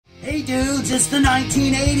Hey dudes, it's the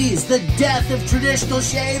 1980s, the death of traditional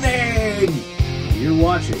shaving! You're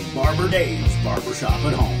watching Barber Dave's Barbershop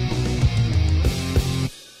at Home.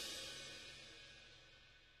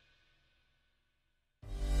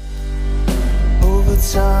 Over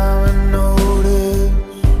time I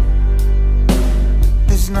noticed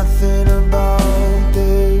there's nothing about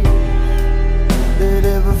this that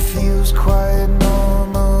ever feels quite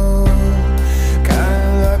normal.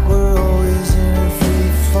 Kinda like we're always in a free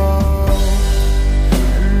fall.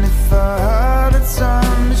 And if I had a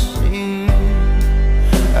time machine,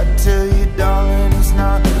 I'd tell you, darling, it's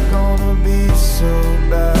not gonna be so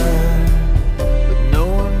bad. But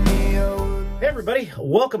knowing me, I would. Hey everybody,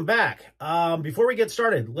 welcome back. Before we get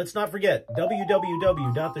started, let's not forget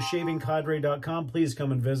www.theshavingcadre.com. Please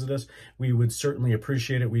come and visit us. We would certainly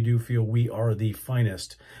appreciate it. We do feel we are the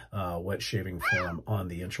finest wet shaving forum on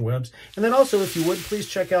the interwebs. And then also, if you would, please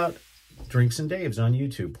check out Drinks and Dave's on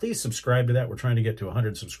YouTube. Please subscribe to that. We're trying to get to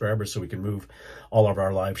 100 subscribers so we can move all of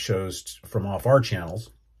our live shows from off our channels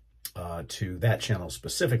to that channel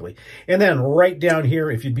specifically. And then right down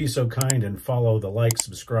here, if you'd be so kind and follow the like,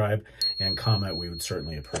 subscribe, and comment, we would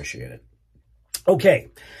certainly appreciate it. Okay,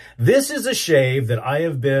 this is a shave that I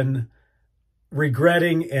have been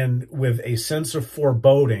regretting and with a sense of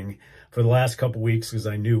foreboding for the last couple weeks because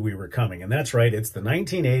I knew we were coming. And that's right, it's the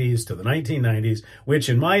 1980s to the 1990s, which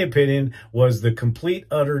in my opinion was the complete,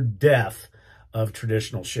 utter death of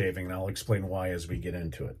traditional shaving. And I'll explain why as we get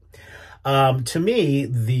into it. To me,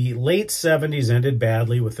 the late 70s ended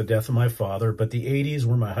badly with the death of my father, but the 80s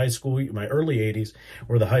were my early 80s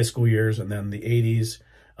were the high school years, and then the 80s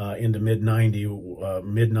into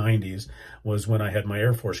mid-90s was when I had my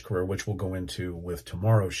Air Force career, which we'll go into with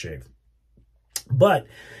tomorrow's shave. But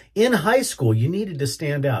in high school, you needed to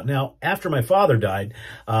stand out. Now, after my father died,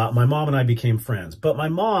 my mom and I became friends. But my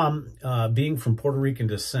mom, being from Puerto Rican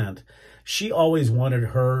descent, she always wanted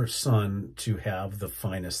her son to have the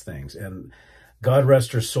finest things. And God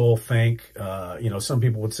rest her soul, some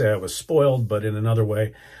people would say I was spoiled, but in another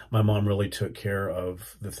way, my mom really took care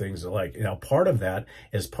of the things I like. Now, part of that,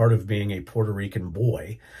 as part of being a Puerto Rican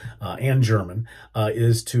boy and German,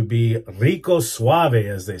 is to be rico suave,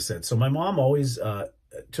 as they said. So my mom always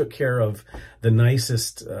took care of the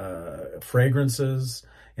nicest fragrances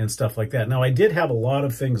and stuff like that. Now, I did have a lot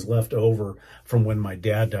of things left over from when my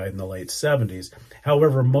dad died in the late 70s.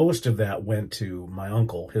 However, most of that went to my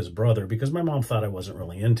uncle, his brother, because my mom thought I wasn't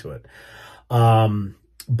really into it.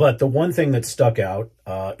 But the one thing that stuck out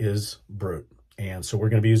is Brut. And so we're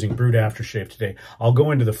going to be using Brut aftershave today. I'll go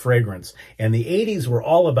into the fragrance. And the 80s were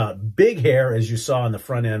all about big hair, as you saw on the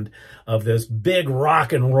front end of this, big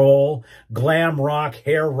rock and roll, glam rock,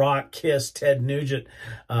 hair rock, Kiss, Ted Nugent,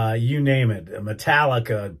 you name it,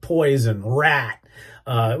 Metallica, Poison, Rat.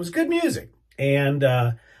 It was good music. And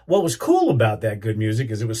what was cool about that good music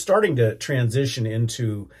is it was starting to transition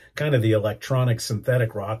into kind of the electronic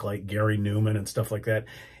synthetic rock like Gary Newman and stuff like that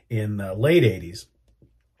in the late 80s.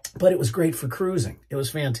 But it was great for cruising. It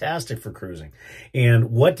was fantastic for cruising.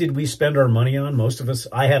 And what did we spend our money on? Most of us,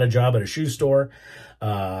 I had a job at a shoe store.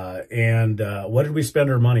 What did we spend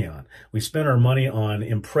our money on? We spent our money on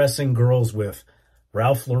impressing girls with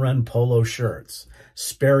Ralph Lauren polo shirts,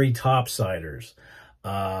 Sperry topsiders,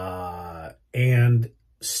 and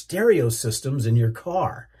stereo systems in your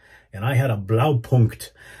car. And I had a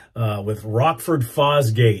Blaupunkt with Rockford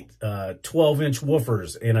Fosgate, 12-inch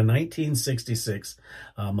woofers, and a 1966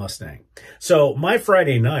 Mustang. So my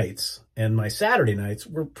Friday nights and my Saturday nights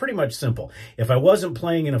were pretty much simple. If I wasn't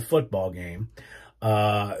playing in a football game,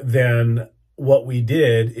 then what we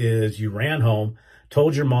did is you ran home,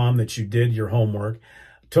 told your mom that you did your homework,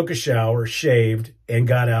 took a shower, shaved, and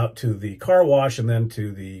got out to the car wash and then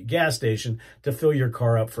to the gas station to fill your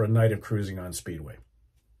car up for a night of cruising on Speedway.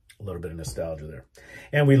 A little bit of nostalgia there.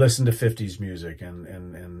 And we listened to 50s music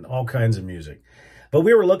and all kinds of music. But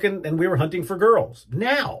we were looking and we were hunting for girls.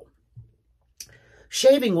 Now,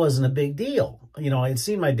 shaving wasn't a big deal. You know, I had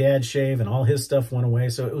seen my dad shave and all his stuff went away.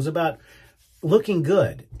 So it was about looking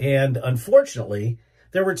good. And unfortunately,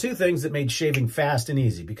 there were two things that made shaving fast and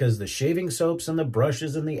easy because the shaving soaps and the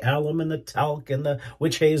brushes and the alum and the talc and the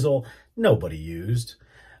witch hazel, nobody used.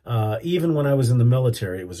 Even when I was in the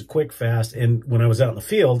military, it was a quick, fast, and when I was out in the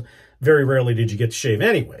field, very rarely did you get to shave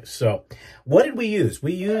anyways. So what did we use?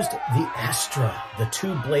 We used the Astra, the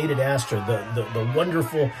two-bladed Astra, the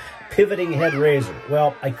wonderful pivoting head razor.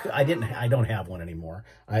 Well, I don't have one anymore.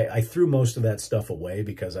 I threw most of that stuff away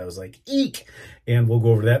because I was like, eek! And we'll go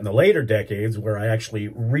over that in the later decades where I actually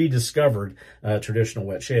rediscovered traditional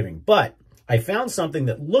wet shaving. But I found something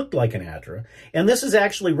that looked like an Astra, and this is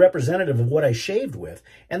actually representative of what I shaved with.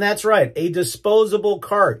 And that's right, a disposable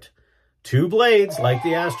cart. 2 blades like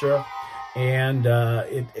the Astra, and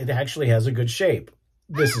it actually has a good shape.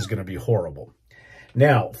 This is going to be horrible.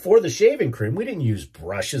 Now, for the shaving cream, we didn't use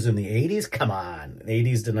brushes in the 80s. Come on,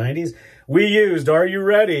 80s to 90s. We used, are you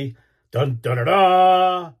ready? Dun, dun, dun,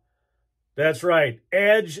 dun. That's right,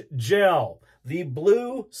 Edge Gel, the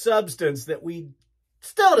blue substance that we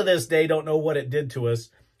still to this day don't know what it did to us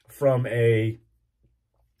from a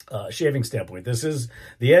shaving standpoint. This is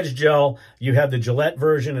the Edge Gel. You have the Gillette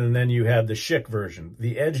version, and then you have the Schick version.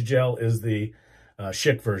 The Edge Gel is the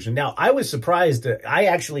Schick version. Now, I was surprised. I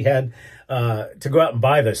actually had to go out and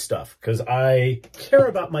buy this stuff because I care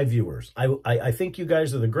about my viewers. I think you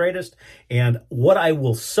guys are the greatest, and what I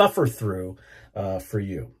will suffer through for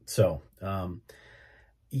you. So,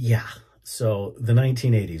 yeah. So, the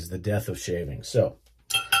 1980s, the death of shaving. So,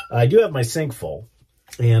 I do have my sink full,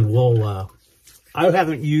 and we'll... I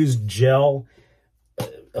haven't used gel,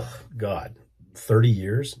 God, 30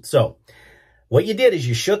 years. So what you did is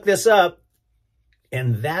you shook this up,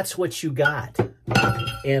 and that's what you got.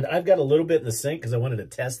 And I've got a little bit in the sink because I wanted to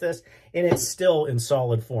test this, and it's still in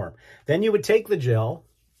solid form. Then you would take the gel,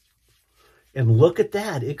 and look at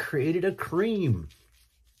that. It created a cream.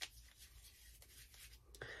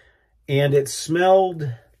 And it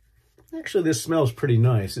smelled, actually this smells pretty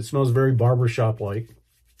nice. It smells very barbershop-like.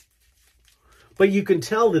 But you can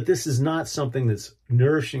tell that this is not something that's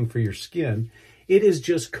nourishing for your skin. It is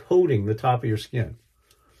just coating the top of your skin.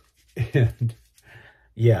 And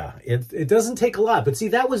yeah, it doesn't take a lot. But see,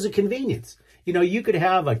 that was a convenience. You know, you could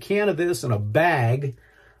have a can of this and a bag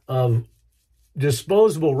of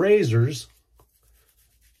disposable razors,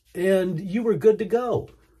 and you were good to go.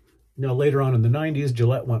 Now, later on in the 90s,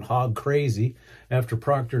 Gillette went hog crazy after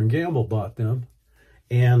Procter & Gamble bought them.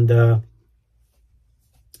 And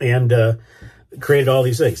created all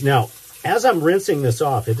these things. Now, as I'm rinsing this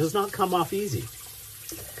off, it does not come off easy.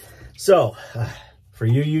 So, for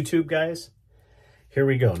you YouTube guys, here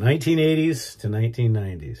we go. 1980s to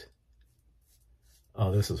 1990s.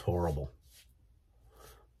 Oh, this is horrible.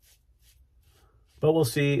 But we'll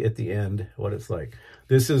see at the end what it's like.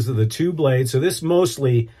 This is the 2 blades. So this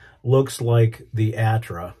mostly looks like the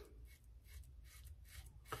Atra.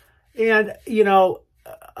 And, you know,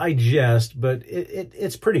 I jest, but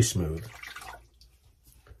it's pretty smooth.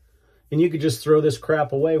 And you could just throw this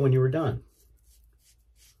crap away when you were done.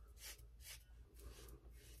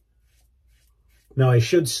 Now, I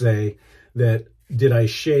should say that, did I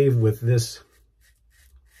shave with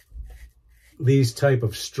these type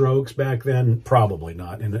of strokes back then? Probably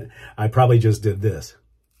not. And I probably just did this.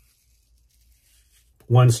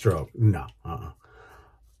 1 stroke. No.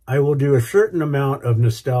 I will do a certain amount of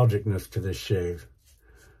nostalgicness to this shave.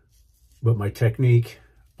 But my technique,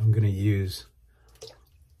 I'm going to use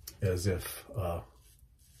as if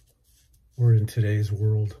we're in today's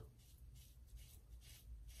world.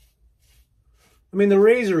 I mean, the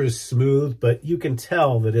razor is smooth, but you can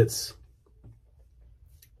tell that it's,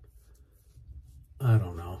 I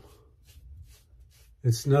don't know.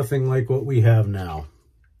 It's nothing like what we have now.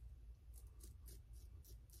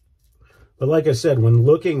 But like I said, when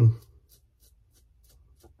looking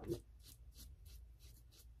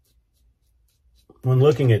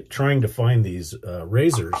at trying to find these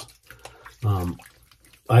razors,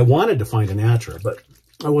 I wanted to find an Atra, but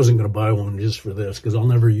I wasn't going to buy one just for this because I'll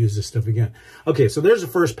never use this stuff again. Okay, so there's the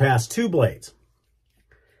first pass, 2 blades.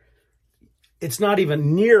 It's not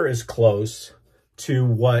even near as close to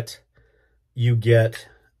what you get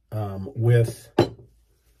with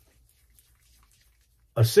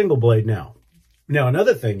a single blade now. Now,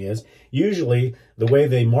 another thing is, usually the way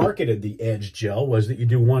they marketed the Edge Gel was that you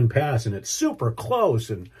do 1 pass and it's super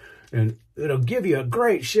close and it'll give you a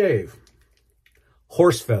great shave.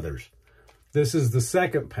 Horse feathers. This is the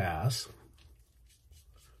 2nd pass.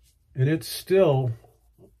 And it's still,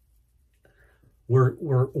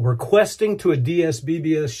 we're questing to a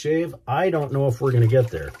DS-BBS shave. I don't know if we're going to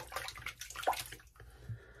get there.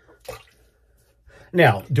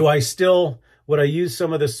 Now, would I use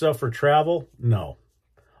some of this stuff for travel? No.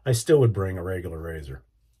 I still would bring a regular razor.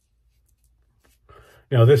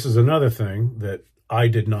 Now, this is another thing that I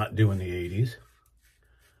did not do in the 80s.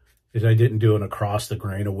 Is I didn't do an across the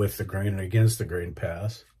grain, a with the grain, and against the grain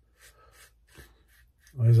pass.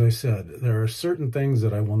 As I said, there are certain things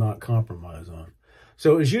that I will not compromise on.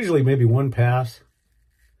 So it's usually maybe 1 pass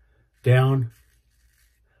down,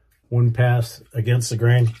 1 pass against the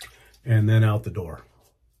grain, and then out the door.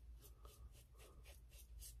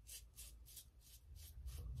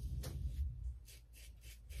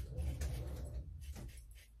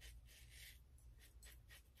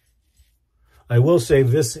 I will say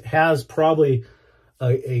this has probably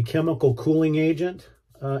a chemical cooling agent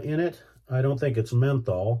in it. I don't think it's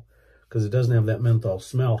menthol because it doesn't have that menthol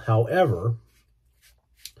smell. However,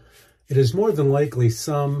 it is more than likely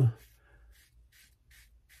some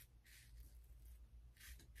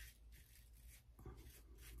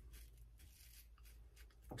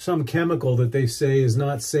chemical that they say is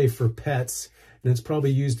not safe for pets, and it's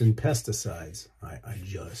probably used in pesticides.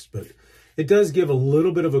 But it does give a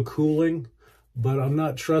little bit of a cooling, but I'm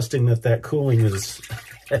not trusting that that cooling is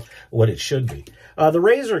what it should be. The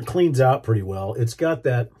razor cleans out pretty well. It's got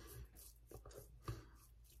that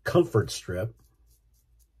comfort strip.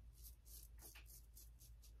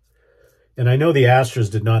 And I know the Astras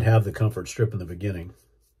did not have the comfort strip in the beginning,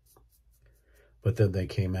 but then they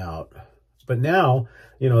came out. But now,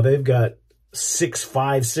 you know, they've got six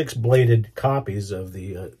bladed copies of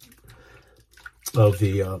the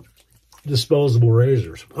disposable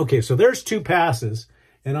razors. Okay, so there's 2 passes,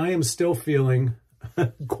 and I am still feeling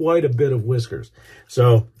quite a bit of whiskers.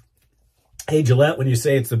 So, hey, Gillette, when you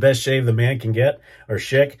say it's the best shave the man can get, or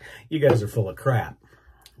Schick, you guys are full of crap.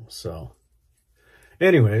 So,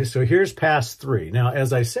 anyway, so here's pass 3. Now,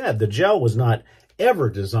 as I said, the gel was not ever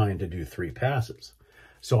designed to do 3 passes.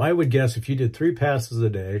 So I would guess if you did 3 passes a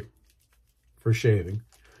day for shaving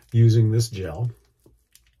using this gel,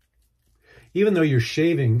 even though you're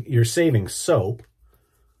saving soap,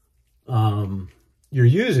 you're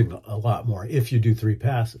using a lot more if you do 3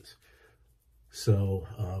 passes. So,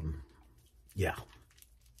 yeah.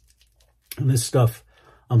 And this stuff,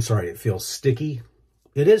 I'm sorry, it feels sticky.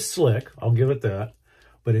 It is slick, I'll give it that,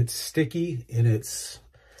 but it's sticky and it's,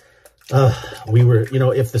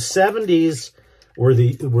 if the 70s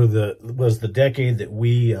was the decade that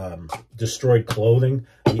we destroyed clothing,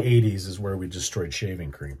 the 80s is where we destroyed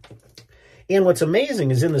shaving cream. And what's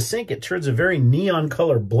amazing is in the sink, it turns a very neon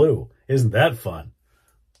color blue. Isn't that fun?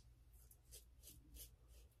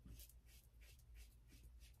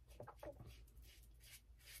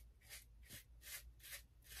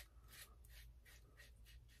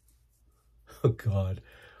 Oh, God.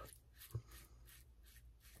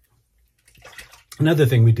 Another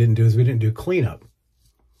thing we didn't do is we didn't do cleanup.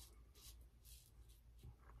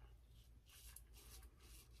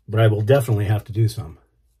 But I will definitely have to do some.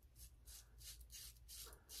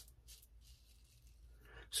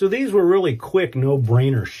 So these were really quick,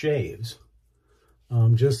 no-brainer shaves.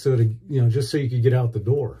 Just so you could get out the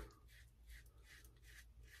door.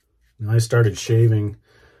 Now, I started shaving,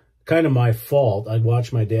 kind of my fault. I'd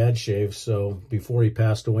watch my dad shave, so before he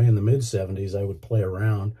passed away in the mid-70s, I would play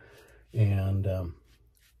around. And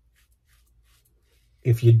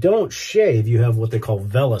if you don't shave, you have what they call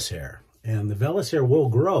vellus hair. And the vellus hair will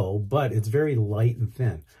grow, but it's very light and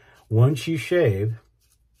thin. Once you shave,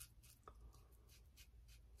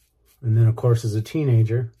 and then, of course, as a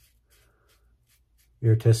teenager,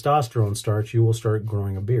 your testosterone starts, you will start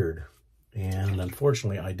growing a beard. And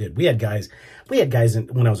unfortunately, I did. We had guys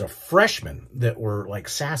when I was a freshman that were like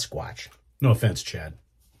Sasquatch. No offense, Chad.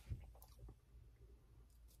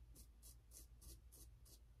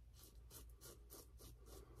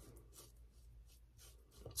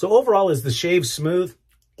 So overall, is the shave smooth?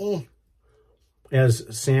 As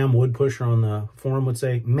Sam Woodpusher on the forum would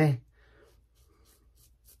say, meh.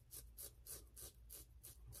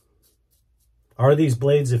 Are these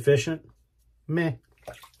blades efficient? Meh.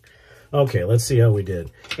 Okay, let's see how we did.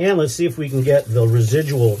 And let's see if we can get the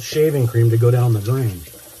residual shaving cream to go down the drain.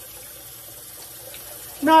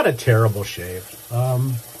 Not a terrible shave.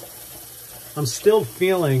 I'm still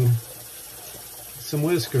feeling some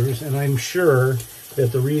whiskers, and I'm sure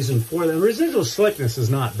that the reason for that, residual slickness is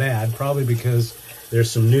not bad, probably because there's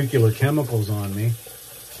some nuclear chemicals on me,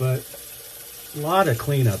 but a lot of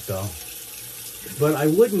cleanup though. But I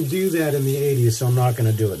wouldn't do that in the 80s, so I'm not going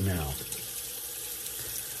to do it now.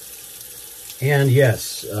 And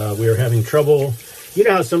yes, we are having trouble. You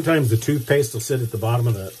know how sometimes the toothpaste will sit at the bottom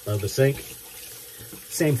of the sink?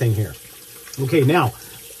 Same thing here. Okay, now,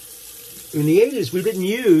 in the 80s, we didn't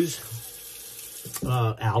use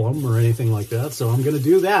alum or anything like that, so I'm going to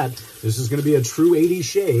do that. This is going to be a true 80s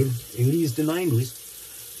shave, 80s to 90s.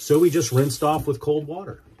 So we just rinsed off with cold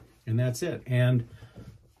water, and that's it. And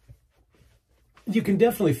you can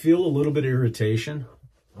definitely feel a little bit of irritation.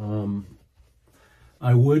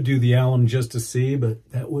 I would do the alum just to see, but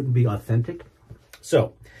that wouldn't be authentic.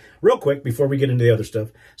 So, real quick, before we get into the other stuff.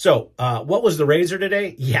 So, what was the razor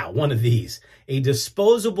today? Yeah, one of these. A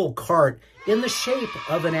disposable cart in the shape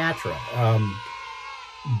of an Atra.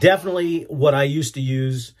 Definitely what I used to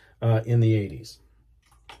use in the 80s.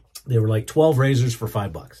 They were like 12 razors for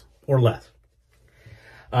 $5 or less.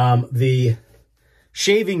 The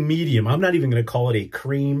shaving medium, I'm not even going to call it a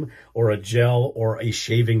cream or a gel or a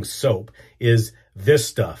shaving soap, is this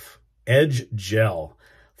stuff. Edge Gel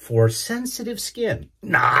for sensitive skin.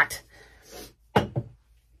 Not.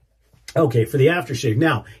 Okay, for the aftershave.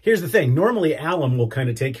 Now, here's the thing. Normally, alum will kind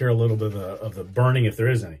of take care of a little bit of the burning if there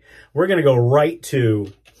is any. We're going to go right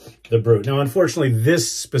to the Brute. Now, unfortunately,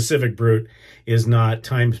 this specific Brute is not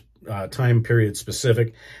time period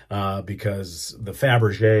specific because the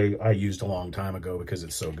Fabergé I used a long time ago because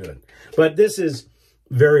it's so good. But this is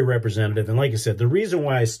very representative. And like I said, the reason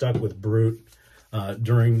why I stuck with Brute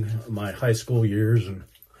during my high school years and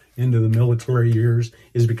into the military years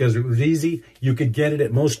is because it was easy. You could get it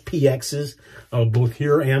at most PXs, both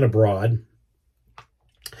here and abroad.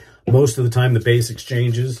 Most of the time, the base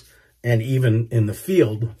exchanges and even in the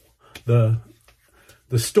field, the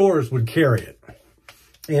stores would carry it.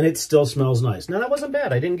 And it still smells nice. Now, that wasn't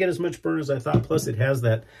bad. I didn't get as much burn as I thought. Plus, it has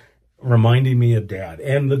that reminding me of Dad.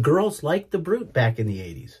 And the girls liked the Brute back in the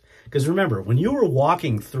 80s. Because remember, when you were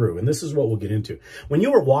walking through, and this is what we'll get into, when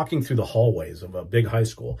you were walking through the hallways of a big high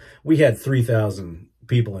school, we had 3,000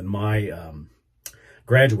 people in my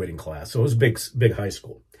graduating class. So it was a big high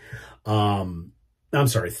school. I'm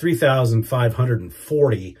sorry,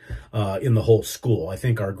 3,540 in the whole school. I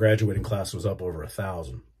think our graduating class was up over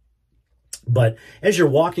 1,000. But as you're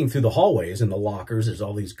walking through the hallways and the lockers, there's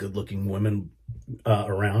all these good-looking women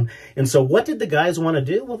around. And so what did the guys want to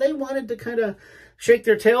do? Well, they wanted to kind of shake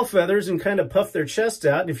their tail feathers and kind of puff their chest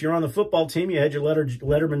out. And if you're on the football team, you had your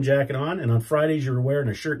Letterman jacket on. And on Fridays, you were wearing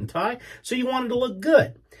a shirt and tie. So you wanted to look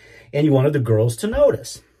good. And you wanted the girls to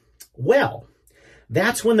notice. Well,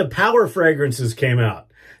 that's when the power fragrances came out.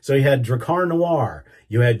 So you had Drakkar Noir.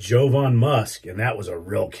 You had Jovan Musk. And that was a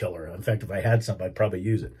real killer. In fact, if I had some, I'd probably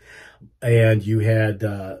use it. And you had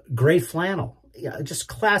Gray Flannel. Yeah, just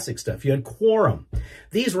classic stuff. You had Quorum.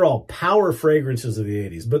 These were all power fragrances of the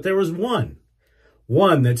 80s. But there was one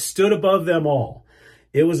that stood above them all.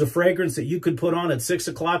 It was a fragrance that you could put on at 6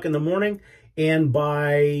 o'clock in the morning. And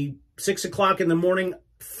by 6 o'clock in the morning,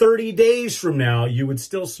 30 days from now, you would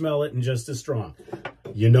still smell it and just as strong.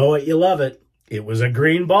 You know it, you love it. It was a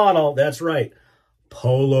green bottle. That's right.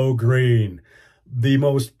 Polo Green. The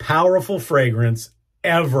most powerful fragrance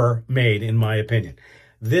ever made, in my opinion.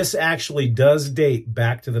 This actually does date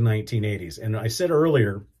back to the 1980s. And I said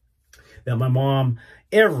earlier that my mom,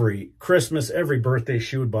 every Christmas, every birthday,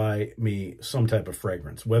 she would buy me some type of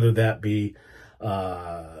fragrance, whether that be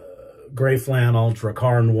Gray Flannel,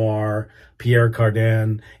 Drakkar Noir, Pierre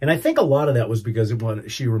Cardin. And I think a lot of that was because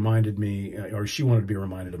she reminded me, or she wanted to be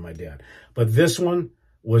reminded of my dad. But this one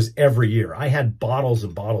was every year. I had bottles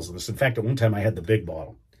and bottles of this. In fact, at one time I had the big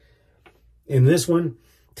bottle. And this one,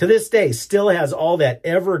 to this day, still has all that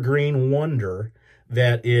evergreen wonder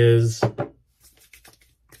that is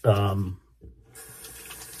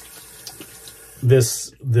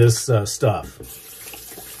this stuff.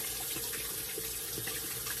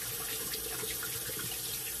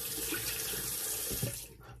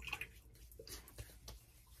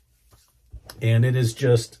 And it is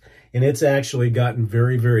just, and it's actually gotten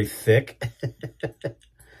very, very thick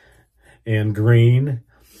and green.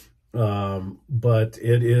 But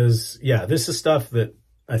it is, yeah, this is stuff that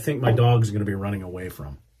I think my dog's going to be running away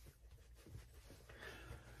from.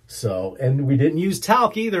 So, and we didn't use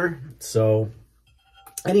talc either. So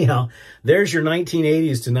anyhow, there's your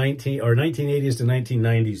 1980s to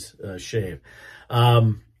 1990s shave.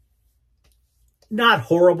 Not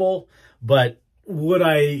horrible, but would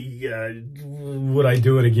I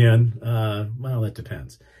do it again? Well, that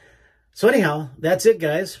depends. So anyhow, that's it,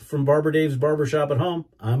 guys. From Barber Dave's Barbershop at Home,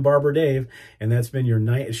 I'm Barber Dave, and that's been your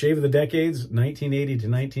Shave of the Decades, 1980 to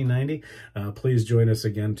 1990. Please join us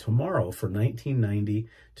again tomorrow for 1990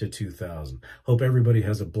 to 2000. Hope everybody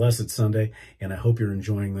has a blessed Sunday, and I hope you're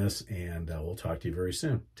enjoying this, and we'll talk to you very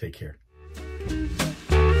soon. Take care.